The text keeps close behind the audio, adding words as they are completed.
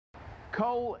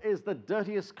Coal is the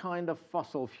dirtiest kind of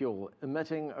fossil fuel,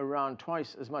 emitting around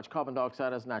twice as much carbon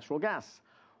dioxide as natural gas.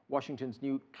 Washington's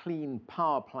new Clean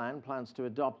Power Plan plans to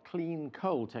adopt clean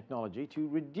coal technology to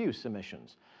reduce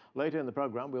emissions. Later in the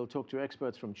program, we'll talk to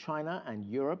experts from China and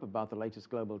Europe about the latest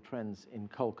global trends in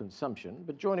coal consumption.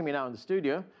 But joining me now in the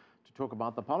studio to talk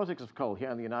about the politics of coal here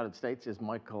in the United States is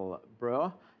Michael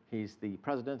Brewer. He's the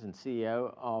president and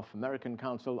CEO of American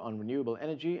Council on Renewable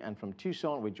Energy. And from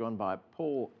Tucson, we're joined by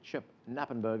Paul Chip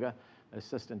Knappenberger,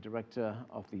 Assistant Director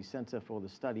of the Center for the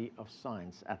Study of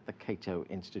Science at the Cato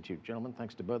Institute. Gentlemen,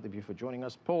 thanks to both of you for joining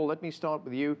us. Paul, let me start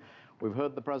with you. We've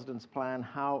heard the president's plan.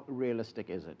 How realistic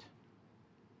is it?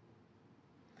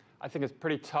 I think it's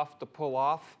pretty tough to pull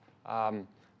off. I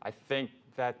think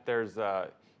that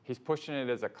he's pushing it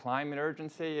as a climate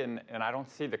urgency, and I don't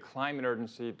see the climate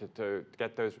urgency to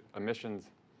get those emissions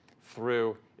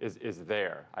through is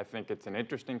there. I think it's an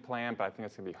interesting plan, but I think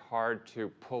it's going to be hard to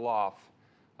pull off.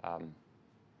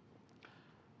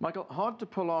 Michael, hard to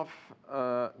pull off,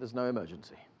 there's no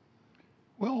emergency.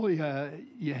 Well,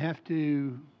 you have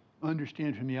to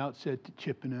understand from the outset that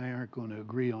Chip and I aren't going to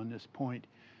agree on this point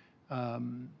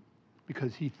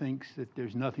because he thinks that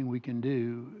there's nothing we can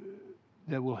do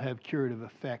that will have curative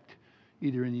effect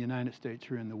either in the United States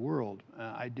or in the world.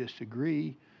 I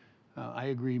disagree. I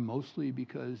agree mostly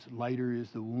because lighter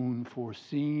is the wound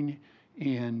foreseen,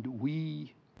 and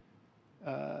we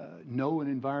know an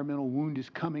environmental wound is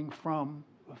coming from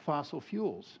fossil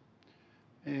fuels.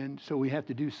 And so we have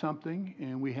to do something,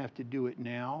 and we have to do it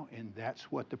now, and that's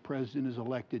what the president is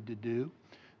elected to do.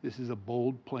 This is a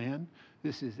bold plan.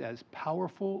 This is as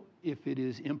powerful, if it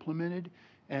is implemented,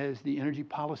 as the Energy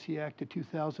Policy Act of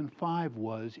 2005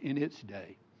 was in its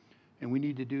day. And we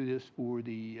need to do this for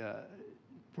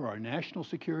our national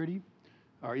security,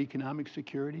 our economic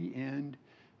security, and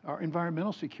our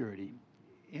environmental security.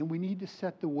 And we need to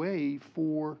set the way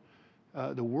for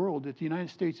the world that the United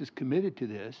States is committed to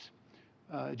this,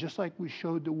 just like we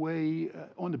showed the way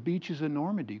on the beaches of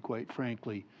Normandy, quite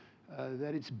frankly,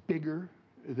 that it's bigger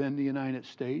than the United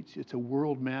States. It's a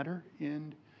world matter,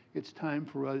 and it's time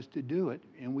for us to do it,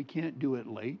 and we can't do it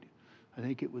late. I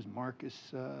think it was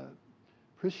Marcus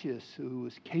Priscius, who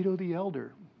was Cato the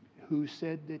Elder, who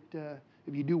said that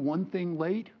if you do one thing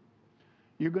late,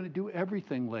 you're going to do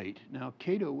everything late. Now,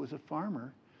 Cato was a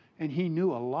farmer, and he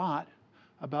knew a lot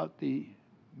about the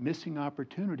missing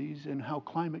opportunities and how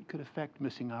climate could affect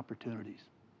missing opportunities.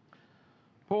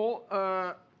 Paul,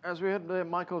 as we heard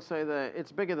Michael say there,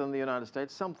 it's bigger than the United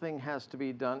States. Something has to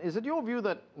be done. Is it your view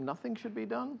that nothing should be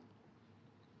done?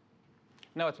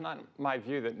 No, it's not my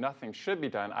view that nothing should be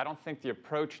done. I don't think the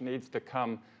approach needs to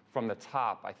come from the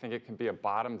top. I think it can be a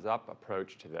bottoms-up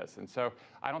approach to this. And so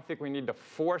I don't think we need to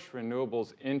force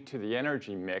renewables into the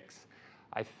energy mix.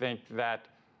 I think that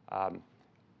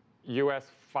U.S.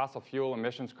 fossil fuel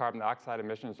emissions, carbon dioxide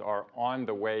emissions, are on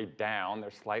the way down. They're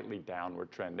slightly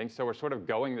downward trending. So we're sort of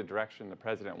going the direction the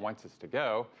president wants us to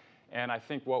go. And I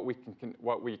think what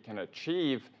we can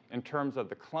achieve in terms of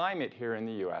the climate here in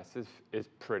the U.S. is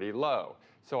pretty low.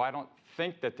 So I don't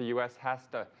think that the U.S. has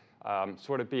to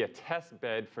sort of be a test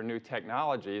bed for new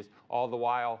technologies, all the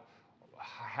while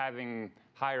having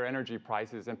higher energy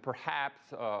prices and perhaps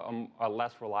a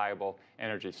less reliable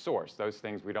energy source. Those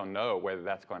things, we don't know whether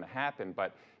that's going to happen,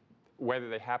 but whether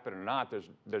they happen or not,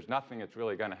 there's nothing that's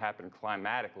really going to happen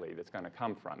climatically that's going to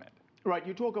come from it. Right,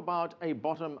 you talk about a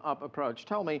bottom-up approach.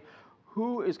 Tell me,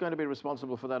 who is going to be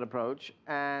responsible for that approach,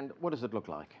 and what does it look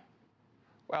like?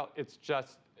 Well, it's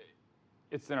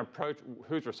an approach.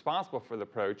 Who's responsible for the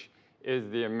approach is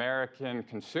the American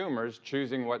consumers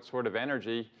choosing what sort of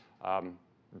energy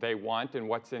they want and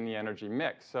what's in the energy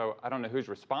mix. So I don't know who's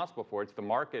responsible for it. It's the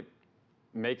market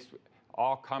makes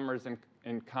all comers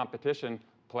in competition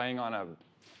playing on a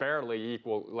fairly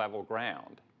equal level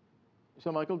ground.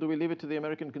 So, Michael, do we leave it to the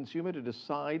American consumer to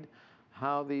decide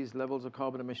how these levels of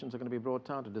carbon emissions are going to be brought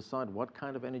down, to decide what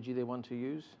kind of energy they want to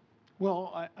use?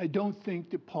 Well, I don't think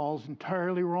that Paul's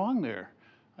entirely wrong there.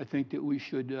 I think that we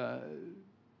should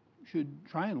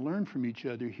try and learn from each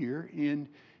other here. And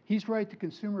he's right, the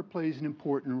consumer plays an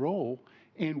important role.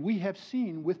 And we have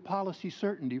seen with policy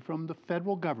certainty from the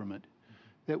federal government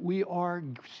that we are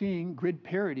seeing grid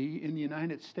parity in the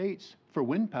United States for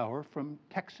wind power from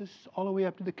Texas all the way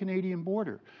up to the Canadian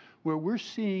border, where we're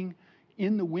seeing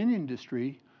in the wind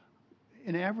industry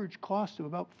an average cost of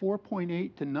about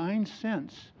 4.8 to 9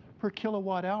 cents per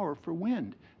kilowatt hour for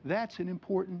wind. That's an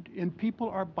important, and people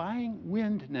are buying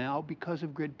wind now because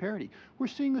of grid parity. We're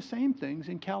seeing the same things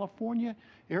in California,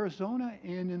 Arizona,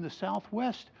 and in the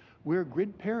Southwest, where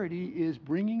grid parity is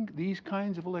bringing these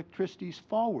kinds of electricities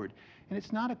forward. And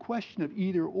it's not a question of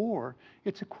either or,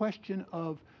 it's a question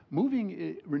of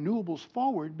moving renewables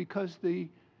forward because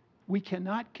we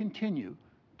cannot continue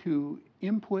to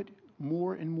input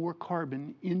more and more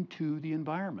carbon into the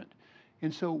environment.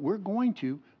 And so we're going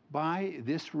to, by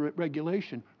this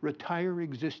regulation, retire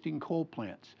existing coal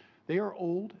plants. They are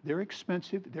old, they're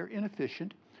expensive, they're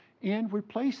inefficient, and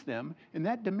replace them. And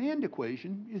that demand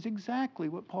equation is exactly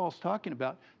what Paul's talking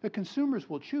about. The consumers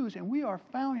will choose, and we are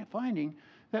finding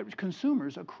that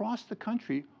consumers across the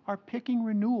country are picking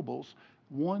renewables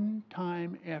one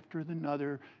time after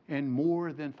another and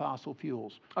more than fossil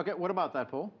fuels. Okay, what about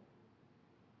that, Paul?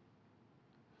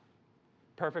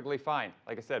 Perfectly fine.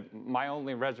 Like I said, my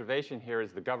only reservation here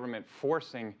is the government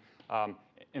forcing,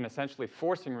 and essentially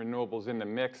forcing renewables in the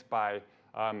mix by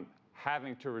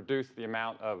having to reduce the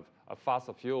amount of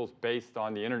fossil fuels based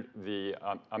on the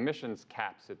emissions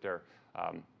caps that they're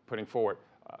putting forward.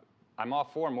 I'm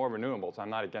all for more renewables. I'm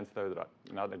not against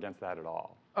that at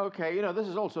all. Okay, you know, this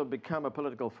has also become a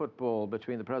political football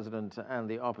between the president and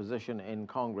the opposition in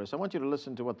Congress. I want you to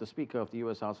listen to what the Speaker of the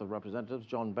U.S. House of Representatives,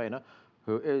 John Boehner,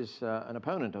 who is an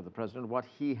opponent of the president, what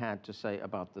he had to say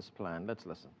about this plan. Let's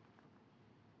listen.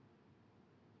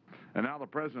 And now the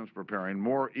president's preparing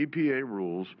more EPA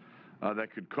rules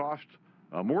that could cost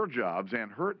more jobs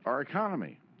and hurt our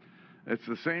economy. It's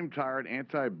the same tired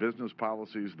anti-business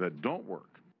policies that don't work.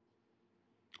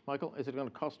 Michael, is it going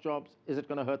to cost jobs? Is it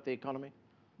going to hurt the economy?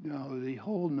 No, the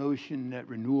whole notion that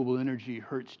renewable energy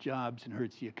hurts jobs and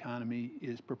hurts the economy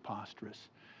is preposterous.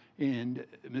 And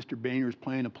Mr. Boehner's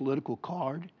playing a political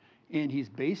card, and he's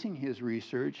basing his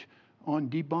research on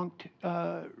debunked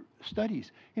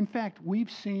studies. In fact,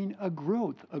 we've seen a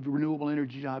growth of renewable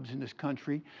energy jobs in this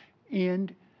country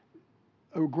and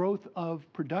a growth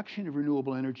of production of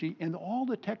renewable energy and all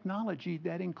the technology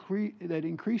that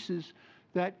increases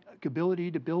that ability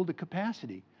to build the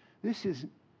capacity. This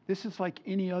is like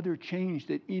any other change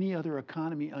that any other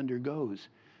economy undergoes,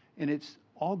 and it's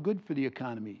all good for the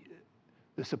economy.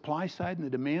 The supply side and the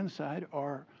demand side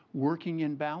are working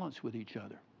in balance with each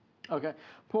other. Okay.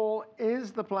 Paul,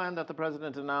 is the plan that the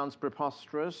president announced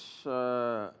preposterous,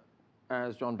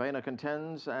 as John Boehner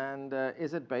contends, and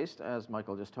is it based, as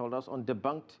Michael just told us, on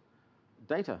debunked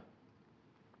data?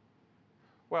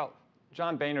 Well,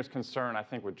 John Boehner's concern, I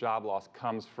think, with job loss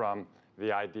comes from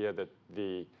the idea that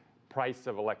the price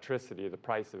of electricity, the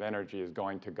price of energy is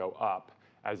going to go up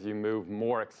as you move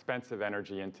more expensive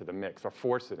energy into the mix or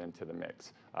force it into the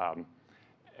mix.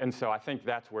 And so I think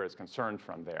that's where it's concerned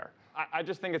from there. I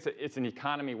just think it's an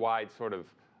economy-wide sort of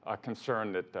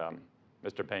concern that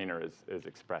Mr. Boehner is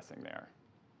expressing there.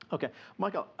 Okay.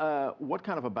 Michael, what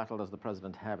kind of a battle does the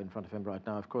president have in front of him right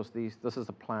now? Of course, this is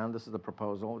the plan, this is the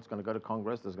proposal. It's going to go to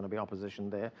Congress. There's going to be opposition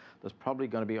there. There's probably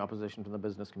going to be opposition from the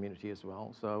business community as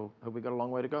well. So have we got a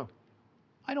long way to go?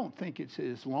 I don't think it's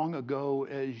as long ago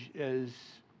as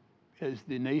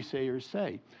the naysayers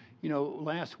say. You know,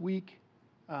 last week,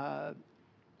 EPA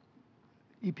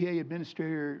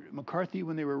Administrator McCarthy,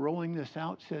 when they were rolling this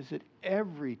out, says that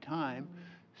every time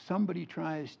somebody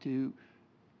tries to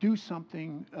do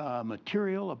something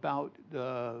material about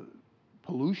the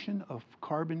pollution of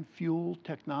carbon fuel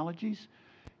technologies,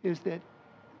 is that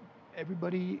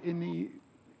everybody in the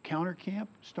counter camp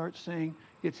starts saying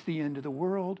it's the end of the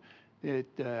world,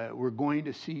 that we're going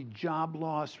to see job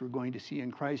loss, we're going to see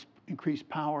increased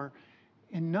power,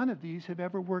 and none of these have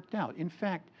ever worked out. In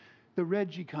fact, the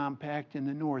RGGI Compact in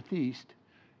the Northeast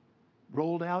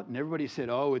rolled out, and everybody said,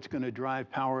 oh, it's going to drive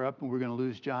power up and we're going to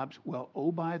lose jobs. Well,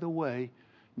 oh, by the way,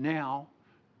 now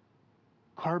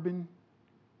carbon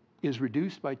is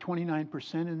reduced by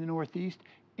 29% in the Northeast,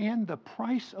 and the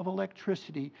price of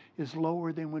electricity is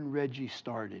lower than when RGGI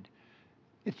started.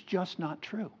 It's just not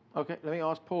true. Okay, let me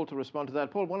ask Paul to respond to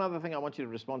that. Paul, one other thing I want you to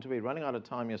respond to. We're running out of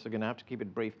time here, so we're going to have to keep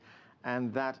it brief,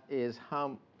 and that is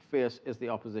how fierce is the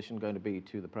opposition going to be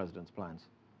to the president's plans?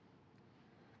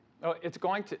 Oh,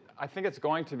 I think it's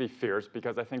going to be fierce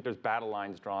because I think there's battle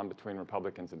lines drawn between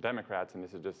Republicans and Democrats, and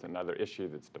this is just another issue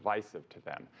that's divisive to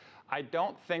them. I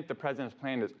don't think the president's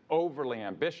plan is overly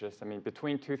ambitious. I mean,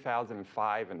 between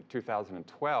 2005 and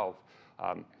 2012,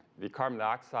 the carbon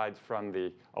dioxide from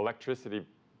the electricity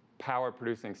power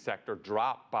producing sector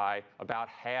dropped by about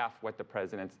half what the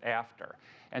president's after.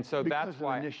 And so that's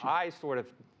why I sort of,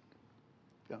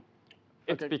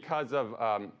 it's because of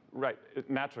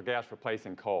natural gas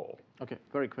replacing coal. Okay,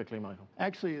 very quickly, Michael.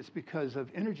 Actually, it's because of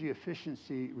energy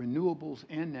efficiency, renewables,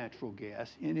 and natural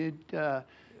gas. And to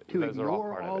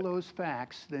ignore all those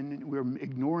facts, then we're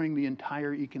ignoring the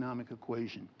entire economic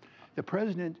equation. The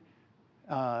president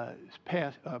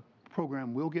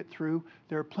program will get through.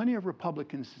 There are plenty of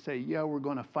Republicans to say, yeah, we're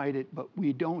going to fight it, but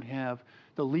we don't have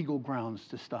the legal grounds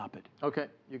to stop it. Okay,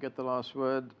 you get the last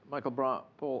word. Michael Bra,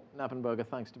 Paul Knappenberger,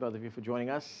 thanks to both of you for joining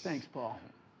us. Thanks, Paul.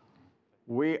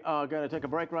 We are going to take a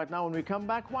break right now. When we come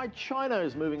back, why China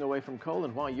is moving away from coal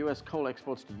and why U.S. coal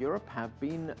exports to Europe have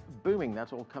been booming.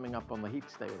 That's all coming up on The Heat.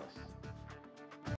 Stay with us.